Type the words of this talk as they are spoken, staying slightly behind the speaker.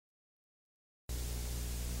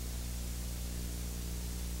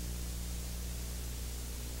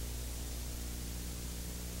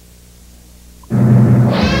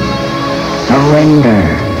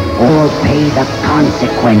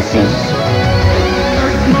consequences.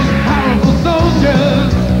 Earth's most powerful soldiers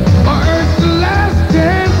are Earth's last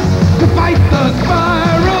chance to fight the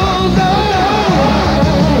spiral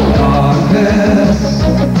zone. Darkness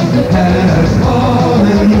has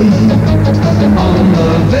fallen on the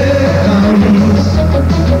victims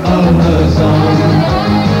of the zone.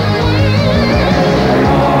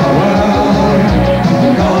 Our world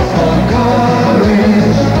calls for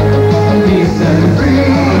courage, peace and freedom.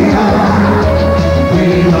 We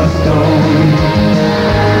must own.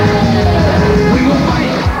 We will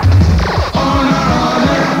fight on our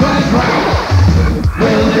honor, what is right.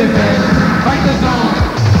 We'll defend, fight the zone.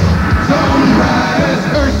 Zone riders,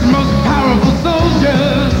 Earth's most powerful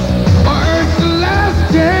soldiers, are Earth's last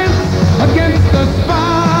chance against the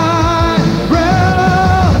spiral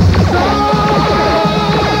zone.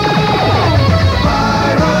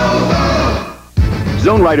 Spiral zone.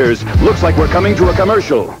 Zone Riders, looks like we're coming to a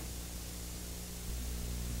commercial.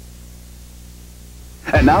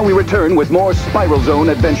 And now we return with more Spiral Zone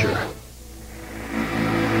adventure.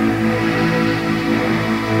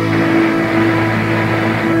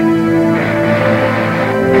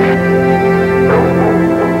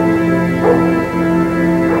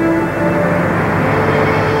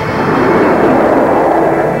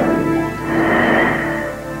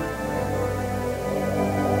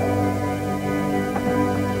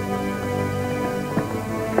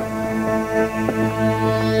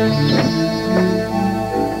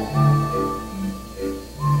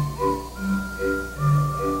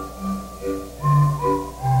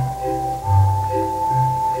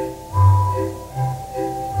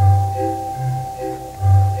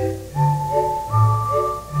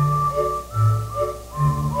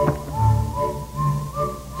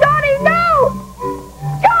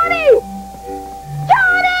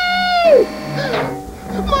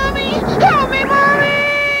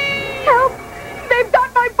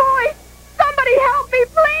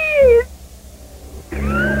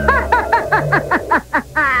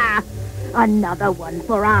 Another one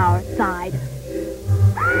for our side.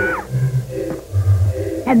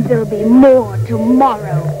 And there'll be more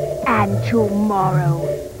tomorrow, and tomorrow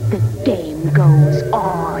the game goes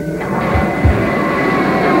on.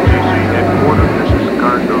 MCC headquarters, this is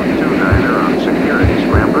Cargo 29er on security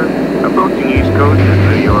scrambler. Approaching East Coast in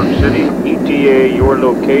New York City. ETA your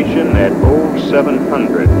location at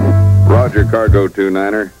 0700. Roger, Cargo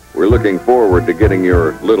 29er. We're looking forward to getting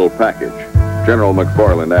your little package. General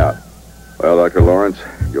McFarland out. Well, Dr. Lawrence,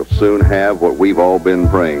 you'll soon have what we've all been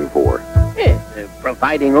praying for. Yes,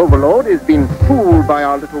 providing Overlord has been fooled by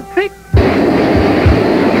our little trick.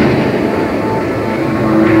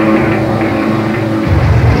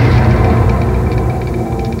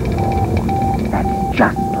 That's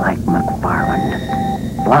just like McFarland.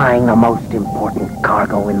 Flying the most important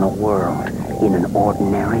cargo in the world in an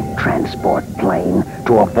ordinary transport plane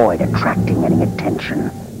to avoid attracting any attention.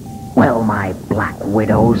 Well, my Black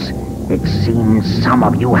Widows, it seems some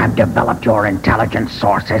of you have developed your intelligence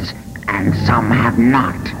sources, and some have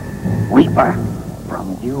not. Reaper,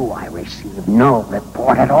 from you I received no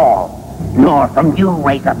report at all, nor from you,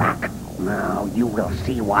 Razorback. Now you will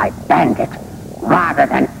see why Bandit, rather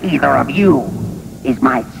than either of you, is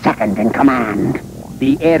my second in command.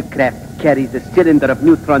 The aircraft carries a cylinder of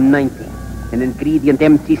Neutron 90, an ingredient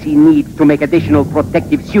MCC needs to make additional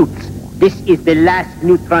protective suits. This is the last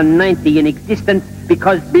Neutron 90 in existence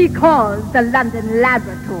because the London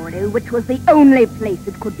laboratory, which was the only place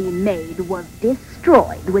it could be made, was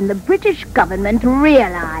destroyed when the British government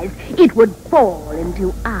realized it would fall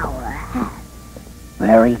into our hands.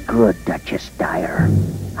 Very good, Duchess Dyer.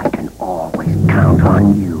 I can always count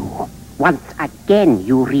on you. Once again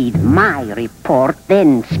you read my report,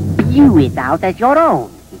 then spew it out as your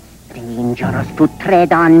own. It's dangerous to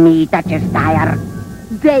tread on me, Duchess Dyer.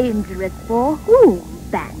 Dangerous for whom,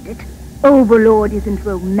 Bandit? Overlord isn't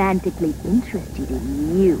romantically interested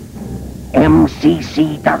in you.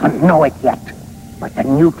 MCC doesn't know it yet, but the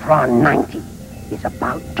Neutron 90 is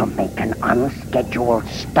about to make an unscheduled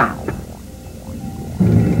stop.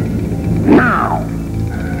 Now!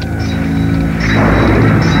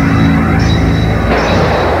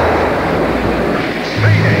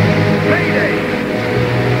 Mayday! Mayday!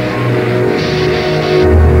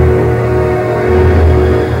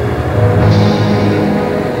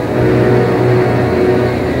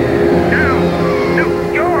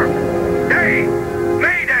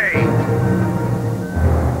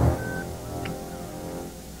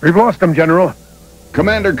 We've lost them, General.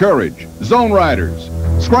 Commander Courage, Zone Riders,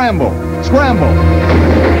 scramble, scramble!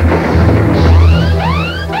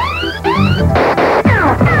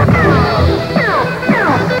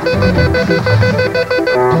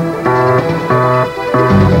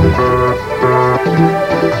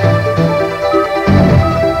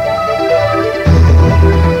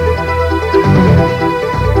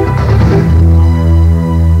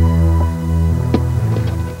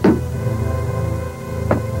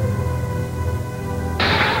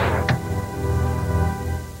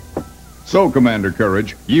 So, Commander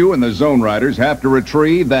Courage, you and the Zone Riders have to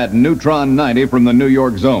retrieve that Neutron 90 from the New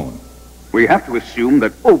York Zone. We have to assume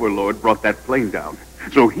that Overlord brought that plane down.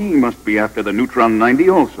 So he must be after the Neutron 90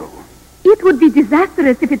 also. It would be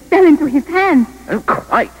disastrous if it fell into his hands. Oh,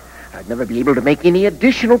 quite. I'd never be able to make any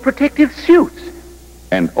additional protective suits.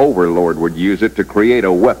 And Overlord would use it to create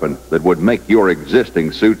a weapon that would make your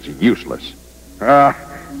existing suits useless.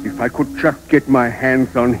 If I could just get my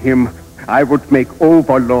hands on him, I would make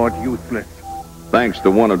Overlord useless. Thanks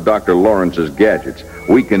to one of Dr. Lawrence's gadgets,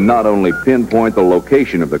 we can not only pinpoint the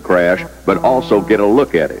location of the crash, but also get a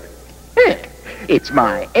look at it. It's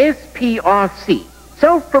my SPRC,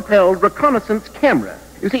 self-propelled reconnaissance camera.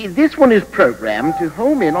 You see, this one is programmed to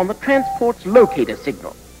home in on the transport's locator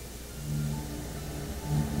signal.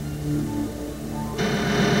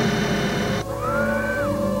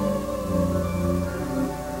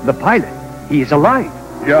 The pilot, he is alive.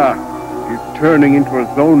 Yeah, he's turning into a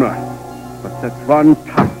zoner. But that's one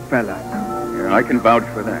tough fella. Yeah, I can vouch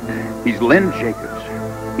for that. He's Len Jacobs.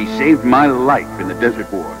 He saved my life in the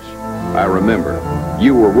Desert Wars. I remember.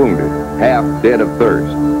 You were wounded, half dead of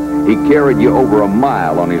thirst. He carried you over a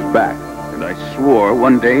mile on his back. And I swore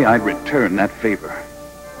one day I'd return that favor.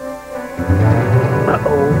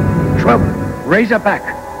 Uh-oh. Trouble. Razorback.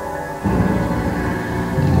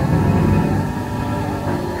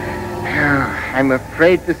 I'm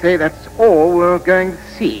afraid to say that's all we're going to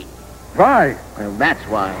see. Why? Well, that's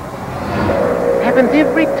why. Happens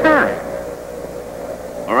every time.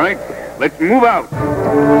 All right, let's move out.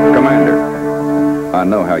 Commander, I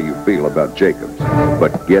know how you feel about Jacobs,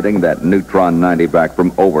 but getting that Neutron 90 back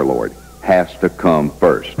from Overlord has to come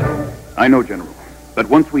first. I know, General, but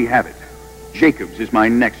once we have it, Jacobs is my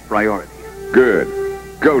next priority. Good.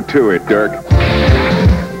 Go to it, Dirk.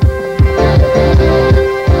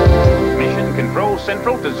 Mission Control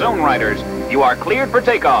Central to Zone Riders. You are cleared for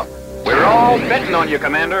takeoff. We're all betting on you,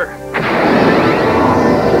 Commander.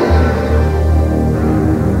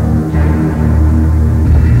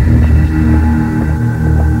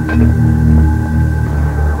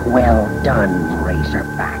 Well done,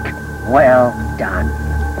 Razorback. Well done.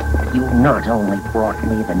 You not only brought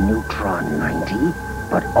me the Neutron 90,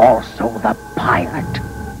 but also the pilot.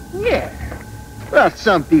 Yeah. Well,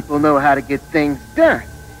 some people know how to get things done,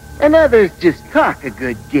 and others just talk a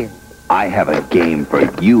good game. I have a game for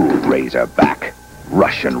you, Razorback.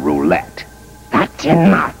 Russian roulette. That's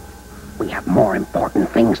enough. We have more important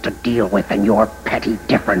things to deal with than your petty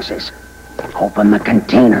differences. Open the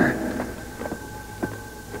container.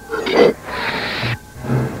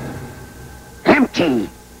 Empty.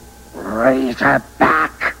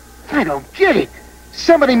 Razorback. I don't get it.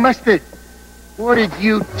 Somebody must have... What did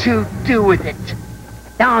you two do with it?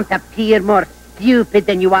 Don't appear more stupid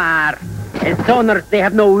than you are. As zoners, they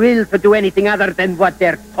have no will to do anything other than what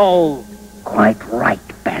they're told. Quite right,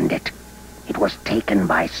 Bandit. It was taken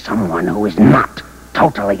by someone who is not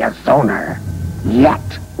totally a zoner. Yet,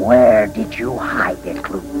 where did you hide it,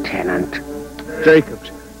 Lieutenant? Jacobs,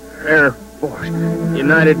 Air Force,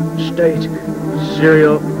 United States,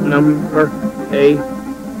 serial number A,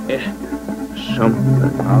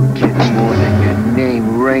 something. I'll get more than your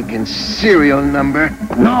name, rank, and serial number.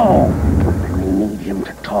 No! And we need him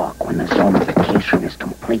to talk when the zonification is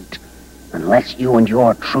complete. Unless you and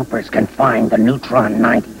your troopers can find the Neutron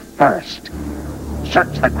 90 first.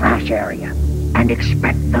 Search the crash area and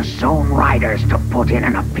expect the Zone Riders to put in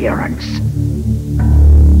an appearance.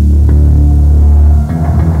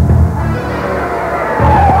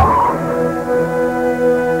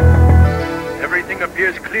 Everything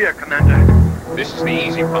appears clear, Commander. This is the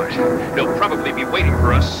easy part. They'll probably be waiting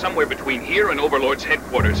for us somewhere between here and Overlord's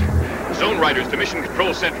headquarters. Zone Riders to Mission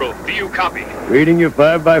Control Central. Do you copy? Reading you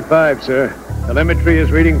 5 by 5, sir. Telemetry is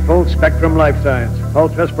reading full spectrum life science.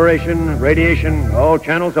 Pulse respiration, radiation, all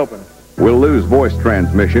channels open. We'll lose voice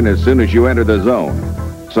transmission as soon as you enter the zone.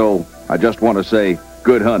 So, I just want to say,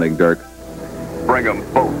 good hunting, Dirk. Bring them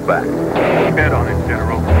both back. Bet on it,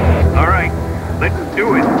 General. All right, let's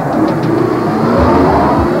do it.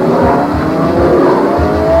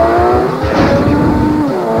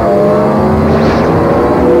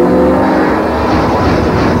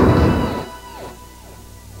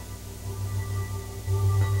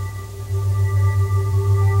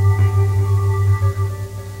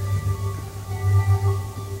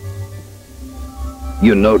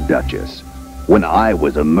 You know, Duchess, when I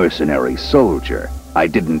was a mercenary soldier, I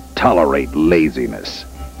didn't tolerate laziness.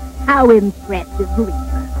 How impressive,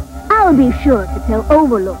 Reaper. I'll be sure to tell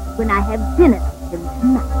Overlord when I have dinner with him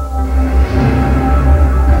tonight.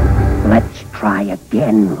 Let's try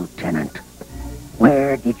again, Lieutenant.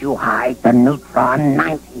 Where did you hide the Neutron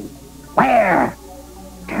 90? Where?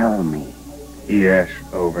 Tell me. Yes,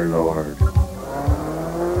 Overlord.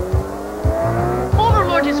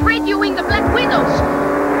 Overlord is radioing the Black Widows!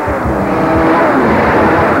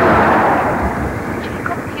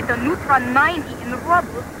 Jacob hid the Neutron 90 in the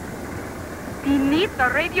rubble. Beneath the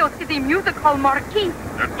Radio City Music Hall marquee.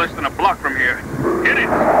 That's less than a block from here. Get it!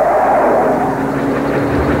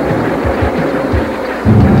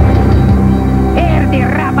 Tear the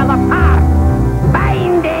rubble apart!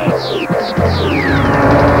 Find it!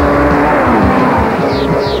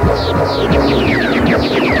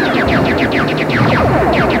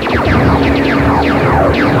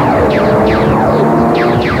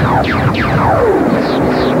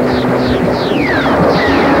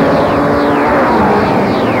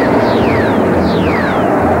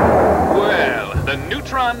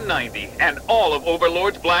 Neutron 90 and all of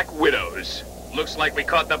Overlord's Black Widows. Looks like we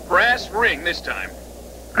caught the brass ring this time.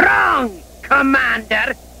 Wrong,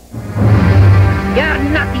 Commander! You're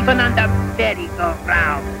not even on the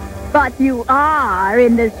merry-go-round. But you are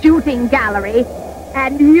in the shooting gallery,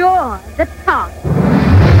 and you're the target.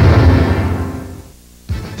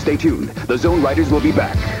 Stay tuned. The Zone Riders will be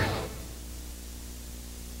back.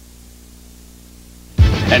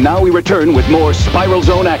 And now we return with more Spiral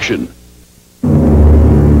Zone action.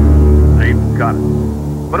 They've got it.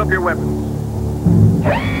 Put up your weapons.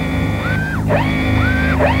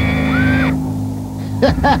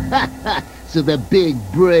 So the big,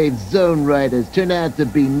 brave Zone Riders turn out to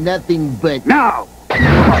be nothing but... Now!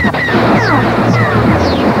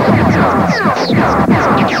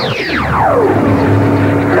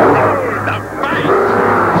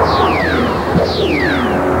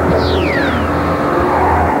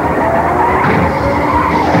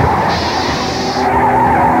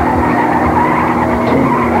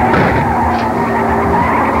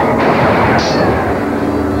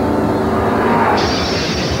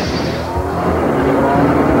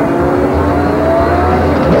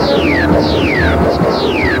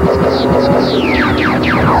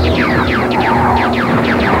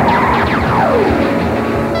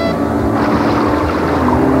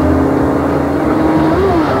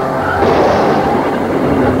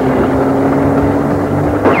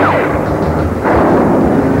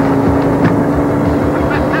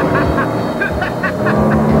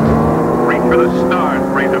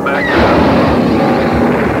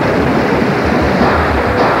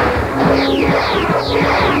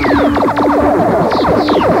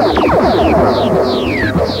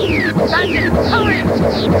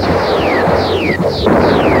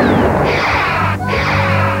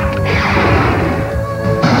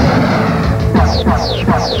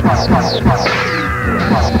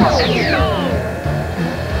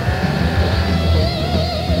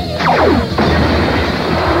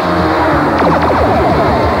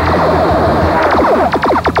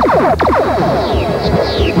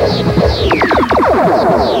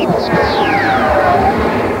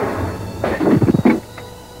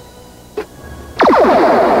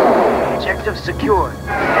 Objective secured.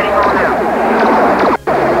 Heading on out.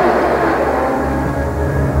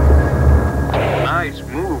 Nice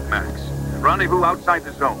move, Max. Rendezvous outside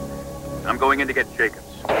the zone. I'm going in to get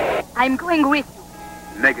Jacobs. I'm going with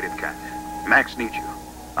you. Negative, Cat. Max needs you.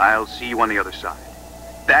 I'll see you on the other side.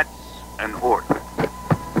 That's an order.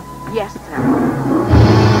 Yes, sir.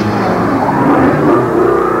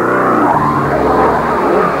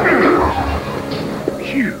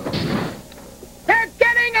 They're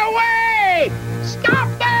getting away! Stop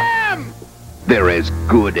them! They're as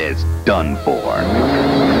good as done for.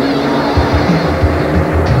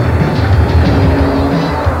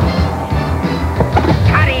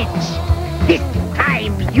 Courage! This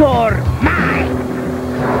time you're mine!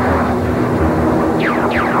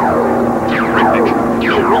 Terrific.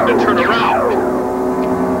 No room to turn around.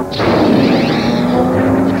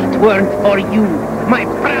 If it weren't for you, my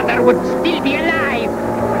brother would still be alive!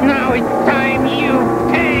 Now it's time you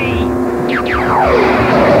pay!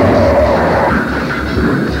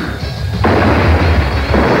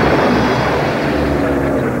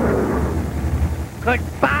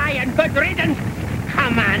 Goodbye and good riddance,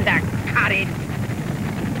 Commander Courage!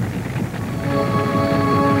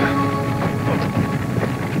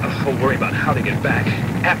 I'll worry about how to get back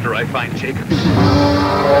after I find Jacobs.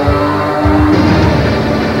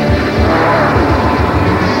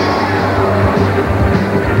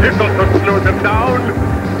 This'll slow them down.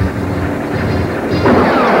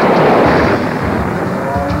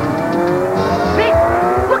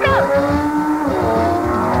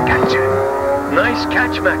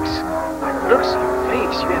 Tex-Mex. By the looks of your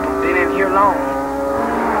face, you haven't been in here long.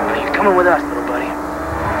 Now you're coming with us, little buddy.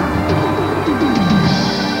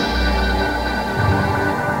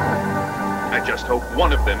 I just hope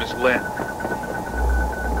one of them is Len.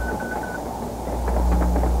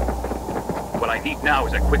 What I need now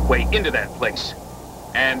is a quick way into that place.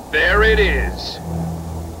 And there it is.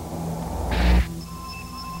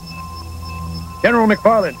 General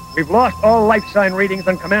McFarland, we've lost all life sign readings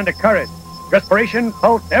on Commander Courage. Respiration,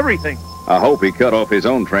 pulse, everything. I hope he cut off his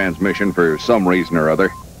own transmission for some reason or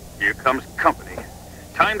other. Here comes company.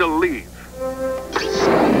 Time to leave.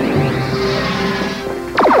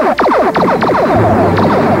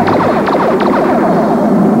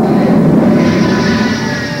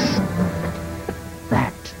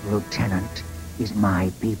 That, Lieutenant, is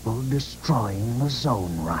my people destroying the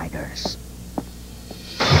Zone Riders.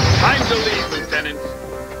 Time to leave, Lieutenant.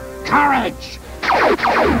 Courage!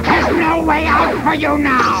 There's no way out for you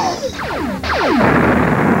now!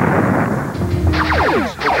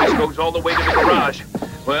 Let's hope this goes all the way to the garage.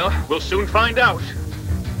 Well, we'll soon find out.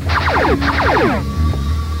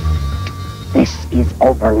 This is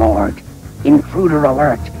Overlord. Intruder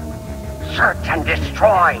alert. Search and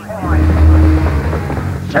destroy.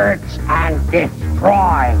 Search and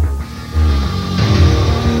destroy.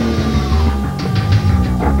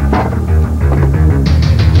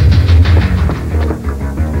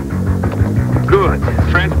 Good.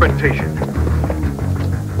 Transportation.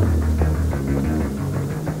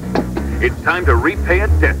 It's time to repay a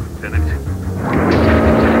debt, Lieutenant.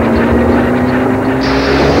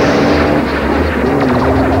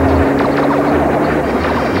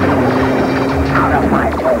 Out of my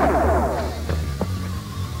way.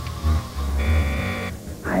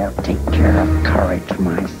 I'll take care of Courage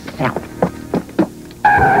myself. I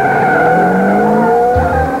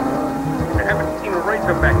haven't seen a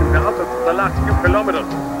Razorback in the Alps for the last few kilometers.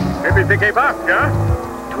 Maybe they gave up, yeah?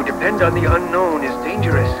 To depend on the unknown is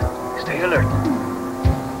dangerous. Stay alert.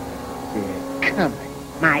 They're coming.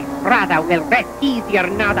 My brother will rest easier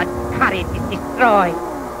now that Courage is destroyed.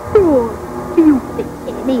 Fool! Do you think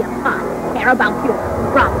any of us care about your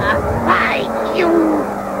brother? Why, you...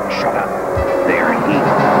 Shut up. There he is.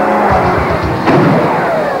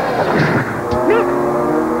 Nick!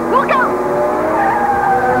 Look out!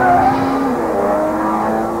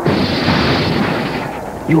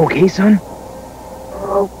 You okay, son?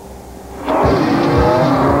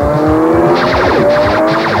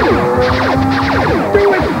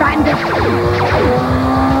 Do it, bandit!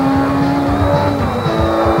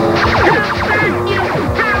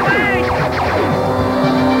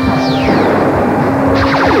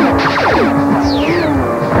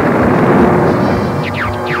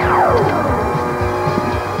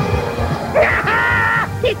 Come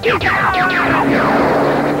back, you coward!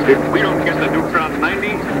 If we don't get the Neutron 90,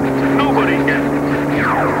 nobody gets it.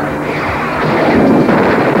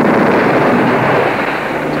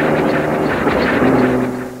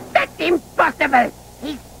 That's impossible!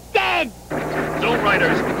 He's dead! Zone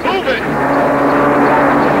Riders, move it!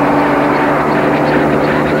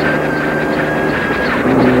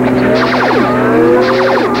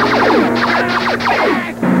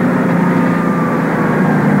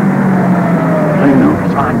 The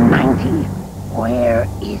Neutron 90. Where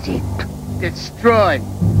is it? Destroyed.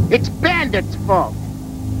 It's Bandit's fault.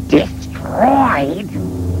 Destroyed?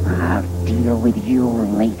 I'll deal with you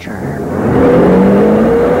later.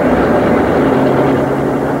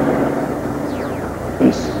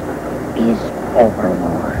 This is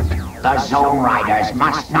Overlord. The Zone Riders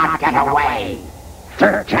must not get away.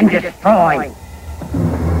 Search and destroy.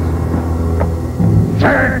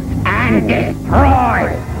 Search and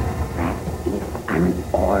destroy. That is an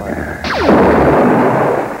order.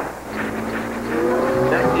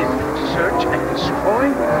 That is search and destroy?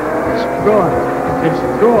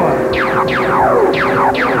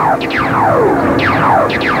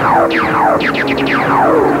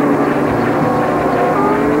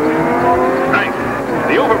 Nice.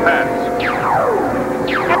 The overpass.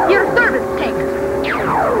 At your service, Tank.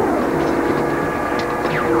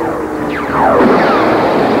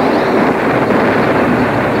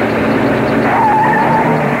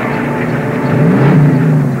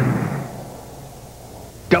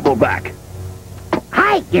 Double back.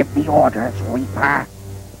 I give the orders, Reaper.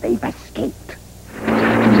 They've escaped.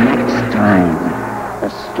 Next time, the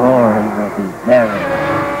story will be very,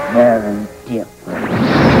 very different.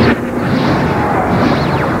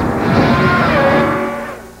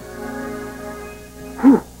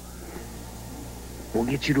 We'll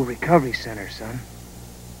get you to recovery center, son.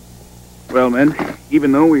 Well, men,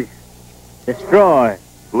 even though we... Destroy!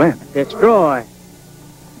 Len. Destroy!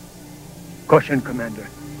 Caution, Commander.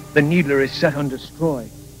 The Needler is set on destroy.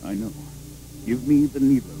 I know. Give me the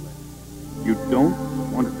Needler letter. You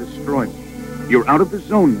don't want to destroy me. You're out of the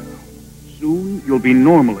zone now. Soon you'll be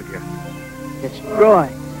normal again. Destroy.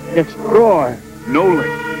 Destroy. No,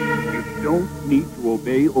 Link. You don't need to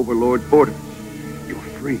obey Overlord's orders. You're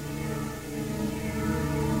free.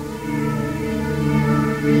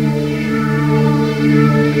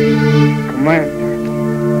 Commander,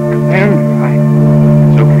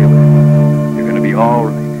 It's okay, Link. You're gonna be all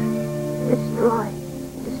right. Destroy.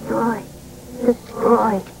 Destroy.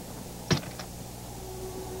 Destroy.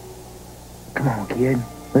 Come on, kid.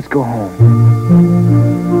 Let's go home.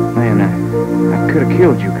 Man, I could have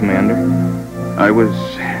killed you, Commander. I was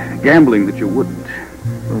gambling that you wouldn't.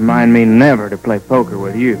 Remind me never to play poker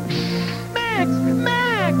with you. Max!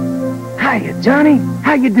 Max! Hiya, Johnny.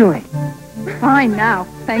 How you doing? Fine now,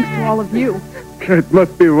 thanks to all of you. It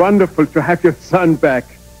must be wonderful to have your son back.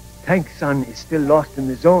 Tank's son is still lost in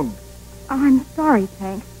the zone. Oh, I'm sorry,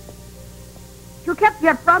 Tank. You kept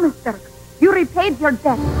your promise, Dirk. You repaid your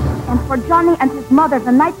debt. And for Johnny and his mother,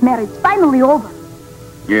 the nightmare is finally over.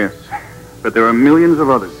 Yes, but there are millions of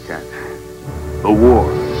others, Cat. The war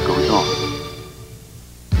goes on.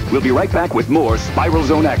 We'll be right back with more Spiral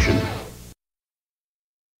Zone action.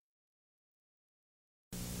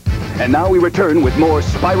 And now we return with more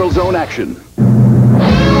Spiral Zone action.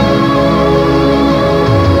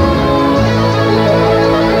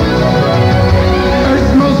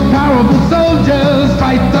 Earth's most powerful soldiers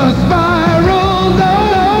fight the spiral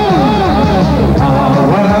zone. Our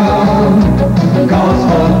world calls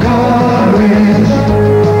for courage,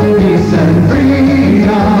 peace and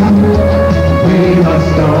freedom. We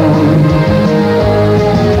must own.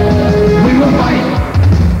 We will fight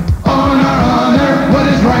on our honor, what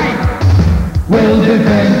is right. We'll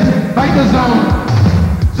defend, fight the zone.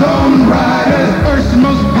 Zone riders.